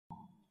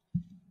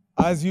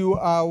As you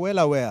are well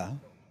aware,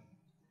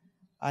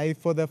 I,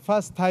 for the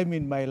first time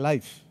in my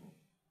life,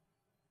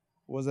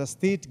 was a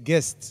state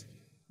guest.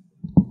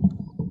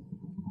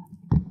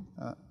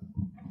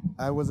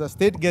 I was a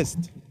state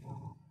guest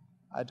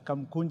at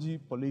Kamkunji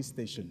police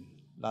station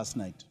last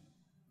night.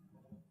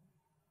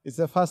 It's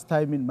the first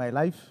time in my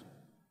life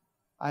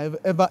I have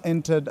ever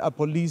entered a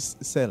police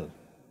cell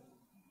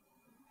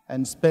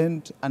and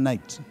spent a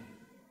night.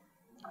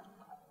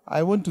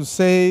 I want to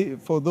say,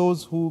 for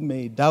those who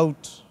may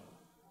doubt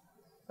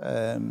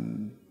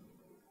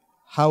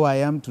how I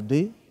am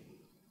today,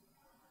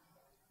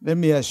 let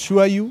me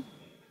assure you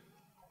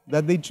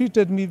that they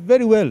treated me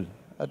very well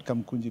at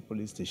Kamkunji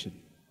police station.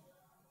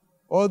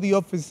 All the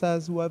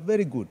officers were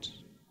very good.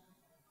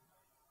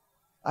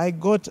 I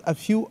got a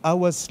few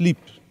hours sleep,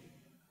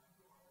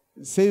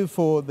 save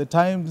for the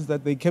times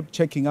that they kept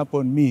checking up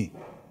on me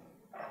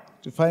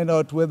to find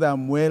out whether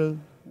I'm well and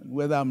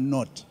whether I'm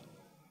not.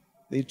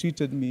 They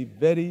treated me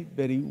very,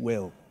 very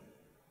well.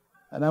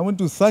 And I want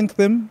to thank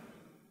them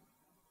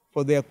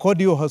for their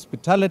cordial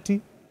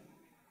hospitality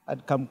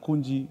at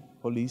Kamkunji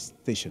police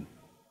station.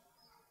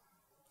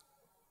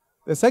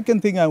 The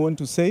second thing I want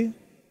to say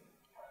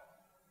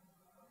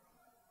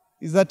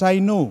is that I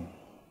know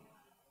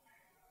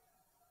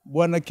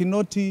Bwana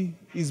Kinoti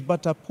is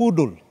but a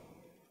poodle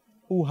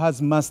who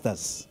has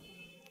masters.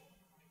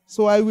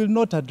 So I will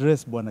not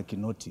address Bwana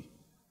Kinoti.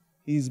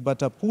 He is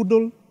but a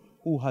poodle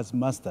who has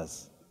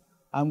masters.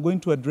 I'm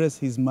going to address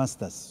his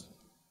masters.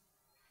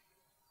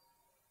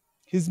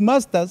 His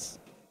masters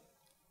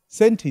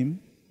sent him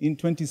in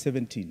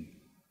 2017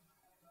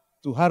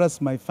 to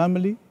harass my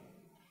family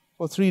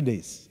for 3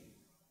 days,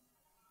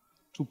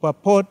 to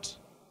purport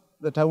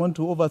that I want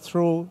to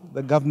overthrow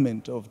the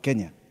government of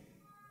Kenya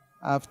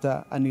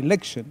after an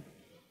election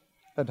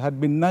that had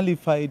been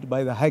nullified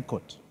by the High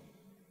Court.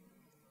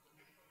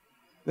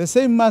 The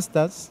same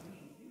masters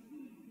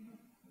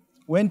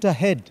went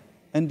ahead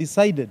and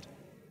decided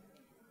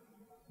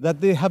that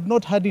they have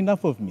not had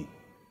enough of me.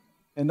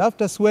 And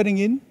after swearing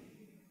in,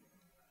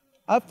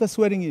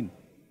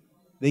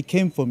 they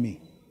came for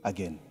me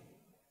again.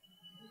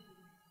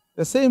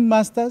 The same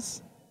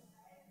masters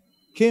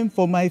came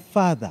for my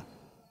father,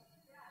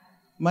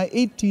 my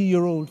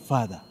 80-year-old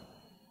father.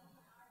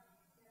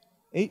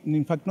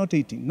 In fact, not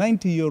 80,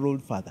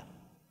 90-year-old father,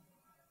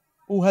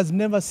 who has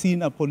never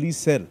seen a police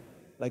cell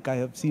like I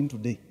have seen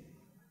today.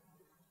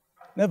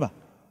 Never.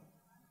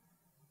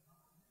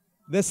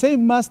 The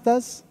same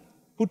masters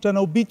put an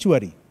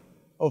obituary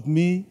of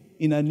me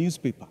in a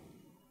newspaper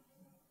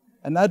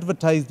and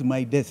advertised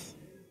my death.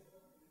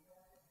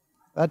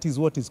 That is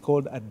what is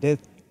called a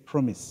death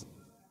promise.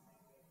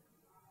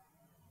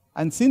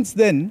 And since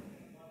then,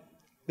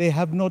 they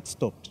have not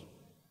stopped.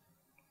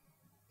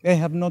 They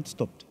have not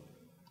stopped.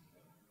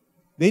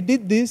 They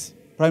did this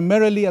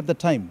primarily at the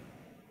time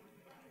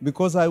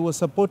because I was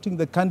supporting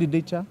the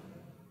candidature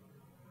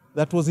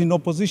that was in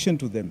opposition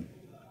to them,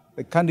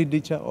 the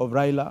candidature of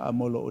Raila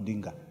Amolo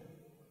Odinga.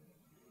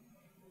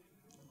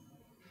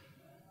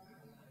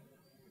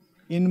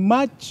 In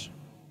March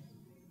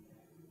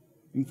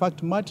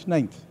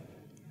 9th,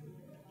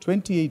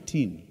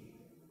 2018,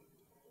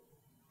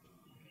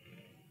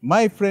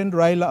 my friend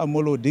Raila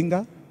Amolo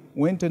Odinga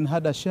went and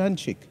had a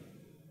handshake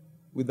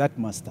with that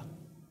master.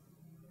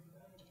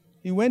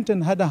 He went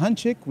and had a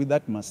handshake with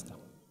that master.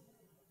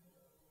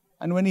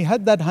 And when he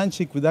had that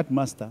handshake with that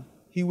master,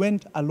 he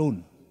went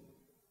alone.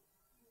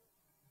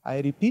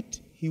 I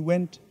repeat, he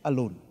went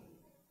alone.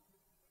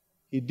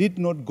 He did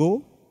not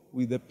go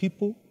with the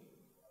people,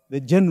 the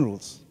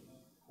generals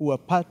who were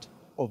part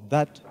of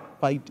that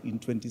fight in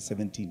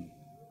 2017.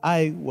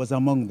 I was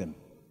among them.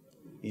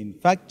 In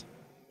fact,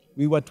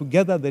 we were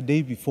together the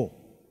day before.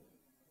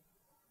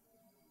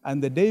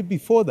 And the day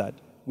before that,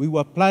 we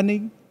were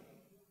planning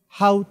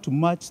how to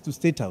march to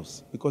State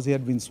House because he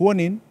had been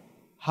sworn in.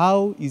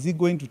 How is he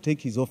going to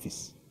take his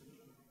office?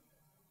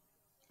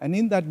 And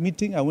in that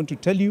meeting, I want to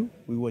tell you,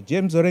 we were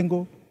James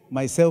Orengo,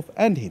 myself,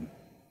 and him.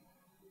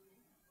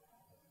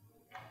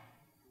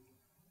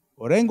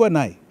 Orengo and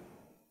I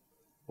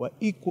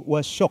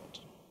were shocked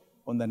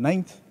on the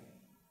 9th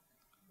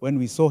when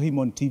we saw him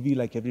on TV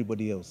like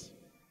everybody else.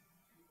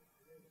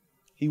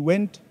 He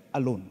went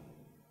alone.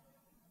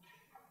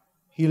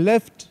 He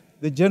left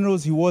the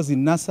generals he was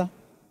in NASA,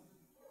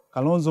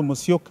 Kalonzo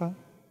Musyoka,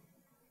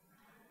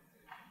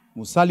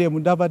 Musalia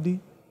Mudavadi,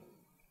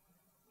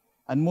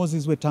 and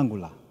Moses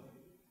Wetangula.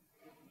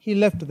 He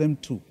left them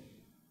too.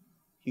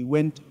 He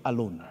went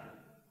alone.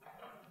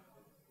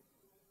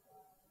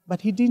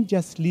 But he didn't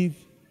just leave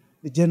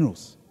the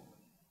generals.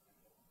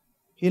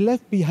 He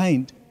left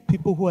behind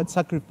people who had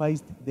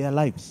sacrificed their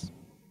lives.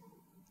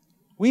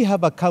 We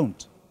have a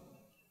count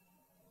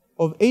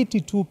of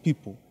 82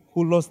 people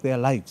who lost their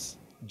lives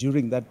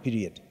during that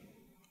period,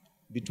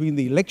 between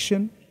the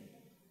election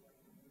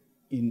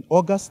in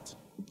August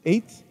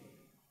 8th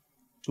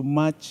to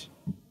March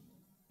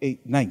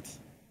 9th.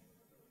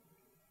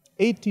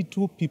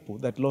 82 people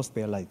that lost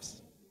their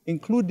lives,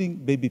 including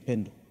baby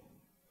Pendo.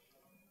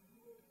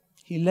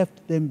 He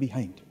left them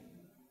behind.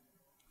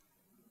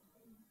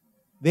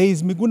 There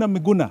is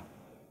Miguna,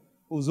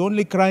 whose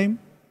only crime,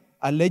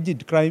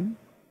 alleged crime,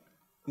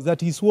 is that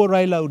he swore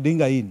Raila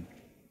Odinga in.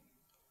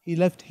 He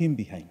left him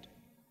behind.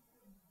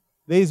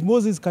 There is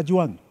Moses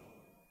Kajwang,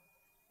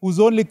 whose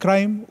only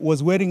crime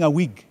was wearing a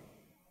wig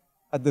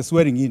at the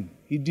swearing in.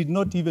 He did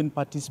not even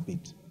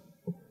participate.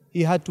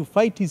 He had to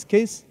fight his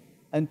case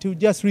until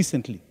just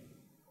recently,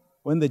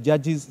 when the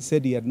judges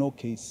said he had no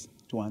case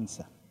to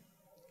answer.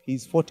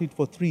 He's fought it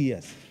for 3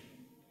 years.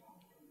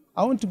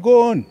 I want to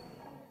go on.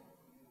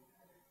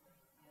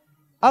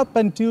 Up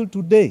until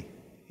today,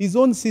 his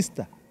own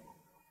sister,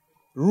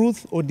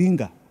 Ruth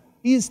Odinga,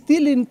 is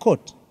still in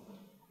court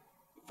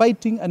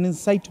fighting an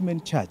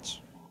incitement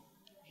charge.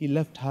 He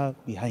left her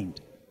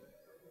behind.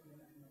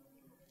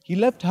 He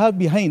left her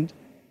behind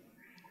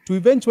to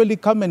eventually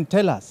come and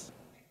tell us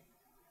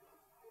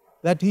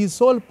that his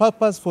sole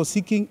purpose for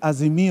seeking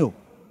Azimio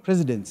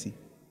presidency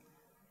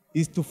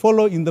is to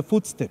follow in the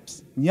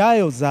footsteps,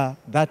 nyayo za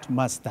that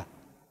master,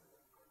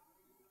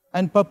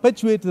 and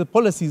perpetuate the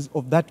policies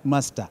of that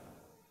master.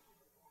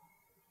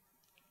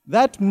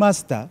 That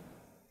master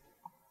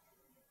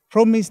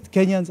promised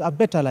Kenyans a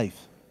better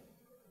life.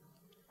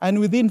 And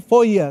within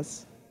 4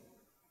 years,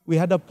 we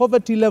had a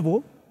poverty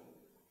level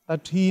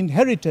that he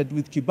inherited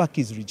with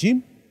Kibaki's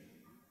regime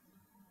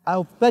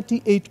of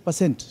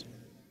 38%.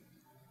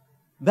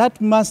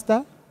 That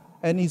master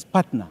and his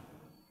partner,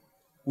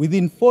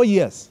 within 4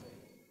 years,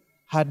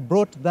 had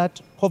brought that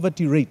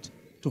poverty rate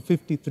to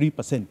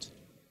 53%.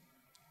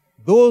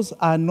 Those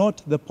are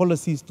not the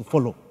policies to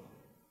follow.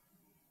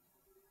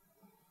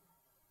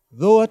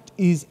 That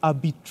is a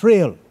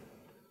betrayal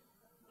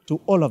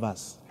to all of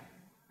us.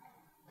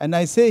 And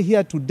I say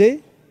here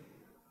today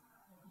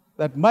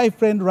that my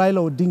friend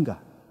Raila Odinga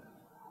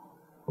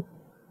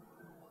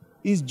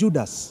is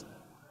Judas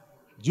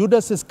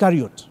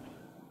Iscariot,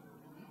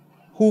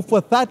 who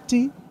for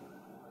 30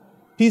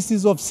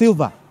 pieces of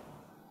silver,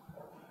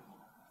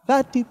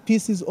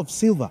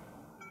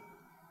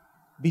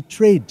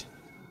 betrayed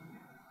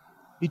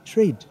the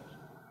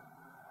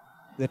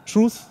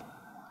truth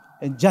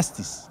and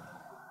justice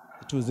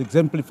that was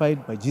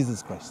exemplified by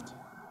Jesus Christ.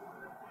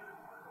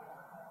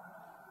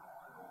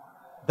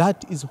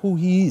 That is who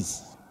he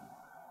is.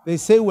 They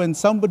say when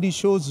somebody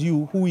shows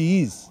you who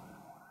he is,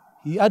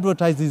 he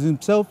advertises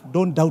himself,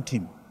 don't doubt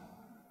him.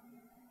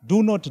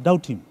 Do not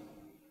doubt him.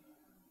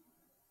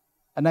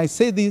 And I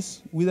say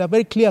this with a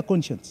very clear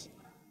conscience.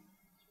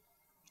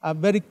 A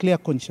very clear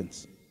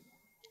conscience.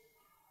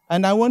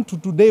 And I want to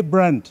today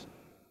brand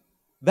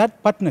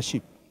that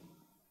partnership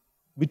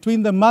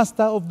between the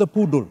master of the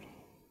Poodle,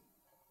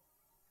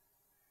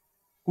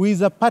 who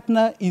is a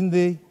partner in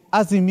the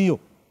Azimio,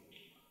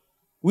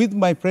 with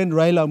my friend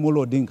Raila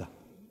Amolo Odinga.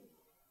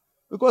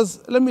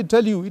 Because let me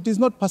tell you, it is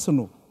not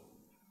personal.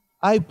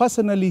 I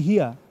personally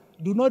here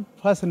do not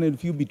personally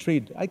feel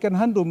betrayed. I can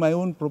handle my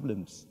own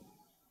problems.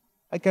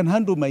 I can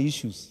handle my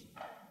issues.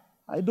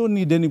 I don't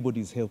need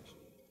anybody's help.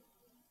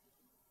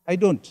 I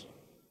don't.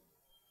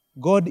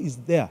 God is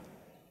there,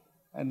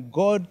 and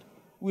God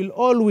will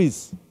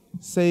always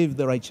save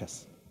the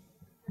righteous.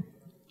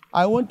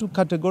 I want to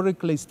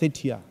categorically state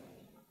here,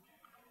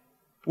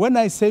 when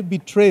I say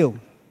betrayal,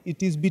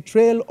 it is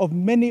betrayal of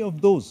many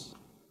of those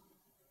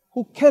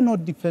who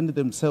cannot defend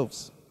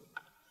themselves,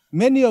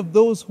 many of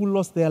those who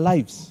lost their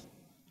lives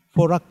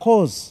for a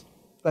cause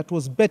that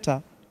was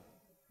better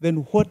than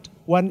what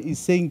one is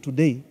saying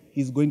today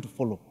is going to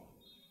follow.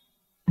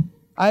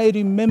 I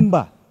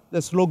remember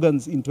the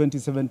slogans in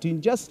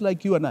 2017, just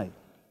like you and I.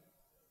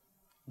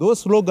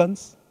 Those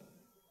slogans,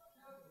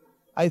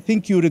 I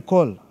think you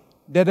recall,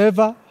 the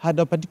driver had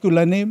a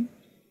particular name,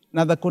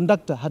 now the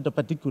conductor had a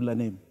particular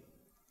name.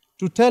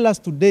 To tell us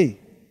today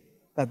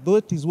that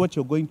that is what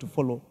you're going to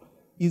follow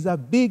is a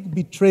big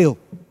betrayal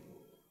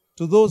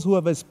to those who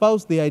have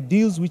espoused the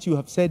ideals which you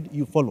have said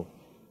you follow.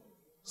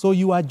 So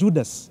you are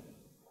Judas.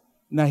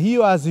 Na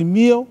hiyo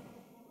azimio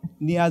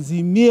ni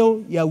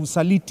azimio ya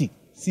usaliti,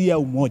 si ya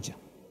umoja.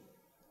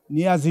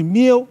 Ni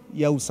azimio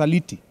ya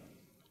usaliti.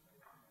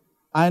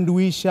 And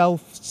we shall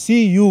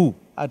see you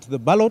at the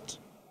ballot,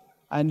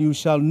 and you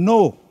shall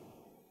know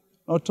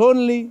not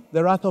only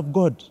the wrath of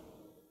God,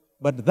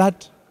 but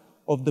that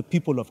of the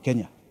people of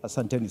Kenya.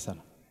 Asanteni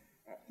sana.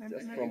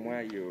 Just from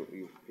where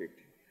you picked,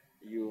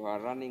 you are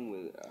running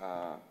with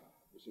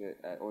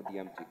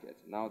ODM tickets.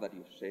 Now that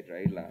you've said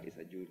Raila is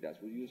a Judas,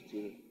 will you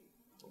still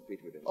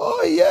compete with him?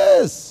 Oh,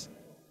 yes.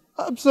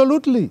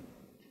 Absolutely.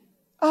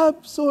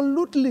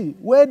 Absolutely.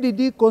 Where did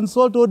he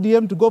consult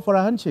ODM to go for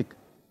a handshake?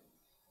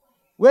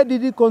 Where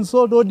did he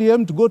consult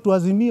ODM to go to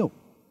Azimio?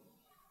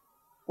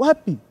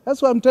 Wapi?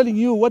 That's why I'm telling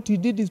you, what he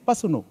did is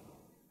personal.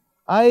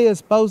 I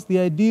espouse the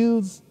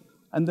ideals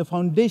and the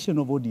foundation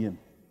of ODM.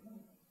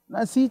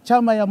 Na si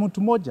chama ya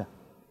mtu moja.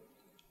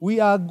 We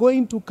are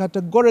going to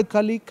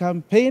categorically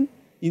campaign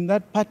in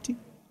that party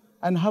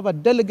and have a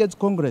delegates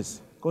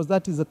congress, because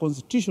that is the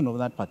constitution of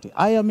that party.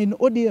 I am in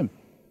ODM.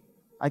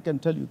 I can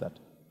tell you that.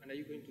 And are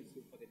you going to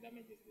sue for the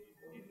damages they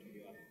did to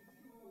your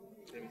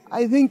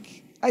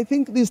premises? I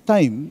think this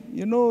time,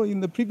 you know,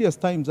 in the previous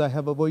times I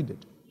have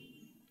avoided.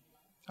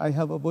 I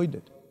have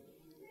avoided.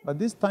 But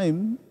this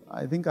time,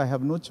 I think I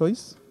have no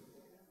choice.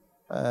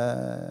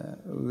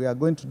 We are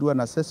going to do an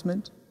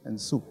assessment and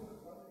sue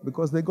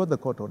because they got the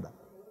court order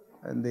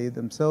and they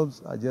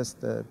themselves are just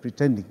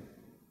pretending.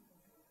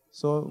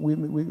 So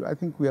I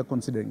think we are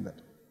considering that.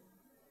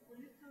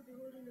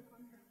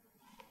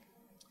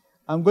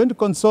 I'm going to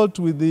consult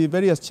with the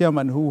various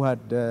chairmen who had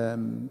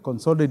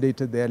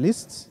consolidated their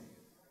lists,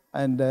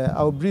 and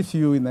I'll brief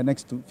you in the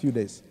next few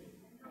days.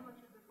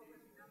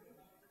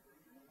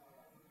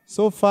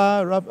 So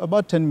far,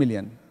 about 10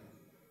 million.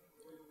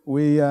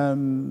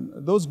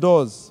 Those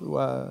doors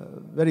were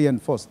very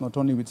enforced, not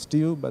only with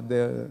steel, but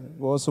they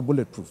were also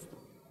bulletproof.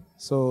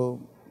 So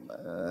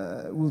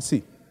we'll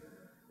see.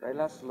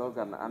 Raila's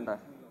slogan under.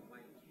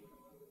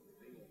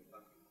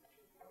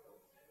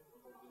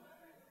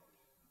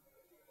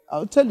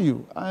 I'll tell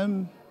you,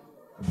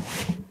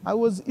 I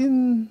was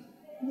in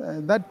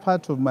that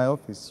part of my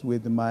office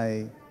with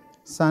my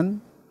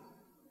son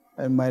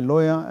and my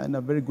lawyer and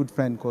a very good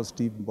friend called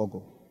Steve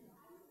Mbogo.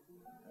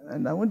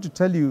 And I want to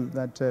tell you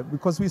that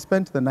because we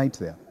spent the night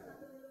there,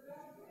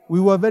 we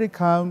were very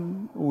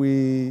calm.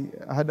 We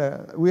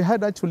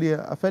had actually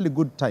a fairly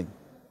good time.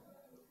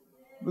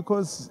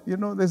 Because, you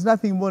know, there's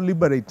nothing more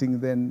liberating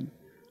than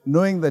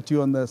knowing that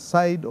you're on the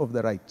side of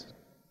the right.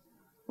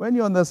 When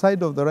you're on the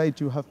side of the right,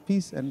 you have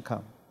peace and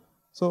calm.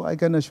 So I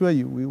can assure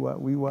you, we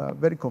were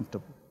very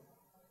comfortable.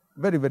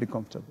 Very, very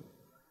comfortable.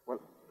 Well,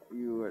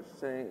 you were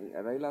saying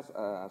Raila's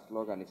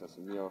slogan is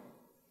Azimio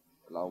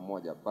la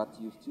Umoja, but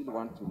you still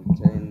want to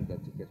retain the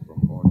ticket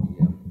from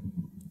ODM.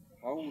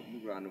 How would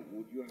you run?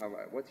 Would you have?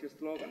 What's your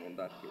slogan on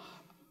that case?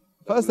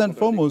 First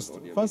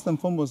and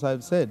foremost,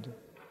 I've said,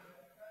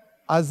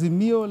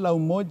 Azimio la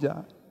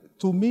Umoja,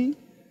 to me,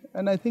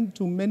 and I think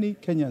to many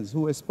Kenyans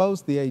who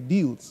espouse the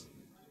ideals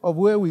of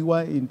where we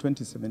were in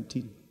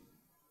 2017.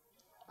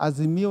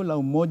 Azimio la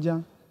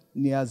Umoja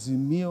ni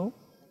azimio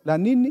la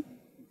nini?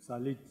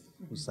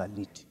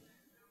 Usaliti.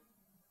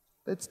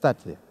 Let's start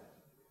there.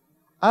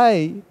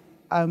 I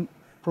am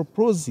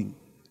proposing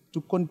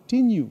to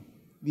continue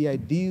the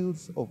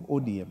ideals of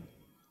ODM,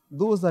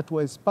 those that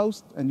were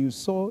espoused and you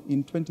saw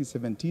in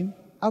 2017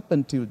 up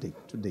until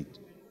to date.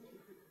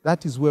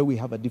 That is where we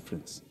have a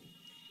difference.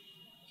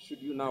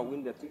 Should you now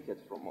win the ticket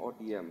from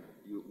ODM,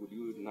 would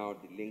you now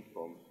delink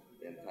from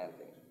the entire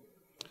thing?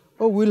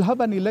 Oh, we'll have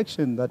an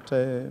election that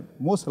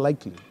most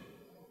likely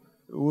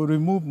will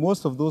remove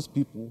most of those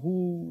people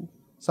who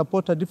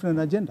support a different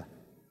agenda.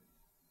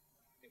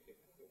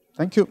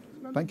 Thank you.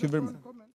 Thank you very much.